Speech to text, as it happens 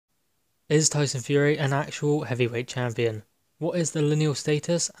Is Tyson Fury an actual heavyweight champion? What is the lineal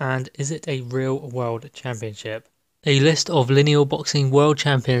status, and is it a real world championship? A list of lineal boxing world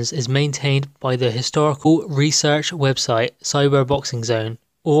champions is maintained by the historical research website Cyber Boxing Zone,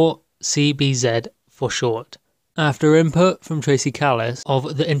 or CBZ for short. After input from Tracy Callis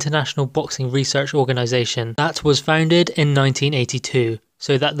of the International Boxing Research Organization that was founded in 1982,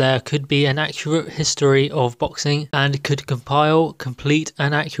 so that there could be an accurate history of boxing and could compile complete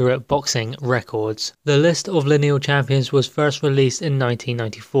and accurate boxing records. The list of lineal champions was first released in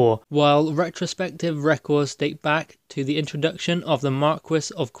 1994, while retrospective records date back to the introduction of the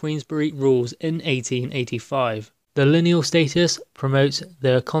Marquess of Queensberry rules in 1885. The lineal status promotes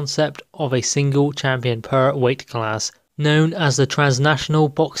the concept of a single champion per weight class, known as the Transnational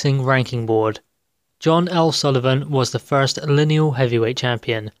Boxing Ranking Board. John L. Sullivan was the first lineal heavyweight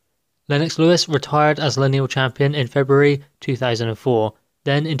champion. Lennox Lewis retired as lineal champion in February 2004.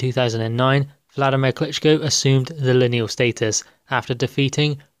 Then in 2009, Vladimir Klitschko assumed the lineal status after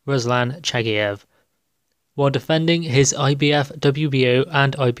defeating Ruslan Chagayev, while defending his IBF, WBO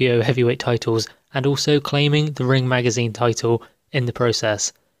and IBO heavyweight titles, and also claiming the Ring Magazine title in the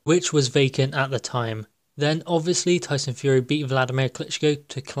process, which was vacant at the time. Then obviously Tyson Fury beat Vladimir Klitschko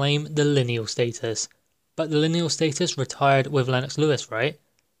to claim the lineal status. But the lineal status retired with Lennox Lewis, right?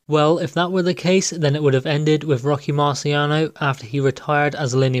 Well, if that were the case, then it would have ended with Rocky Marciano after he retired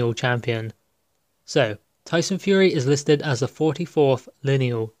as lineal champion. So, Tyson Fury is listed as the 44th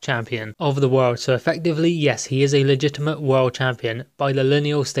lineal champion of the world, so effectively, yes, he is a legitimate world champion by the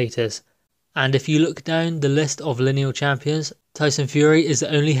lineal status. And if you look down the list of lineal champions, Tyson Fury is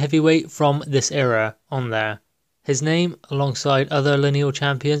the only heavyweight from this era on there. His name, alongside other lineal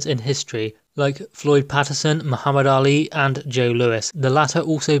champions in history, like Floyd Patterson, Muhammad Ali and Joe Louis, the latter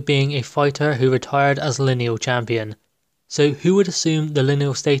also being a fighter who retired as lineal champion. So who would assume the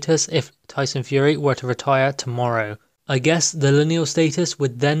lineal status if Tyson Fury were to retire tomorrow? I guess the lineal status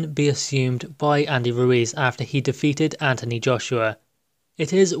would then be assumed by Andy Ruiz after he defeated Anthony Joshua.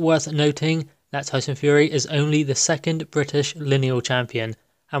 It is worth noting that Tyson Fury is only the second British lineal champion,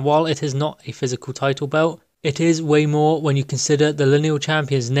 and while it is not a physical title belt, it is way more when you consider the lineal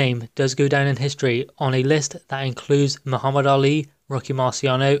champion's name does go down in history on a list that includes Muhammad Ali, Rocky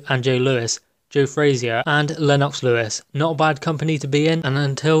Marciano and Joe Louis, Joe Frazier and Lennox Lewis. Not a bad company to be in, and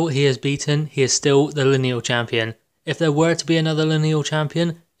until he is beaten, he is still the lineal champion. If there were to be another lineal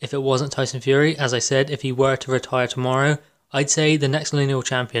champion, if it wasn't Tyson Fury, as I said, if he were to retire tomorrow, I'd say the next lineal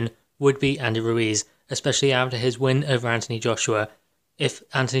champion would be Andy Ruiz, especially after his win over Anthony Joshua. If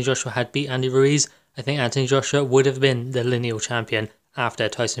Anthony Joshua had beat Andy Ruiz, I think Anthony Joshua would have been the lineal champion after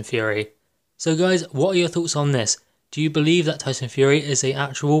Tyson Fury. So guys, what are your thoughts on this? Do you believe that Tyson Fury is an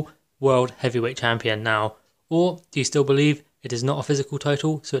actual world heavyweight champion now? Or do you still believe it is not a physical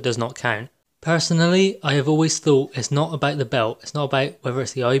title, so it does not count? Personally, I have always thought it's not about the belt. It's not about whether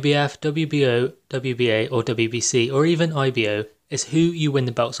it's the IBF, WBO, WBA or WBC or even IBO. It's who you win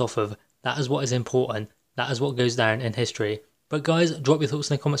the belts off of. That is what is important. That is what goes down in history. But guys, drop your thoughts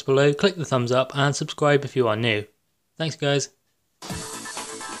in the comments below, click the thumbs up and subscribe if you are new. Thanks guys.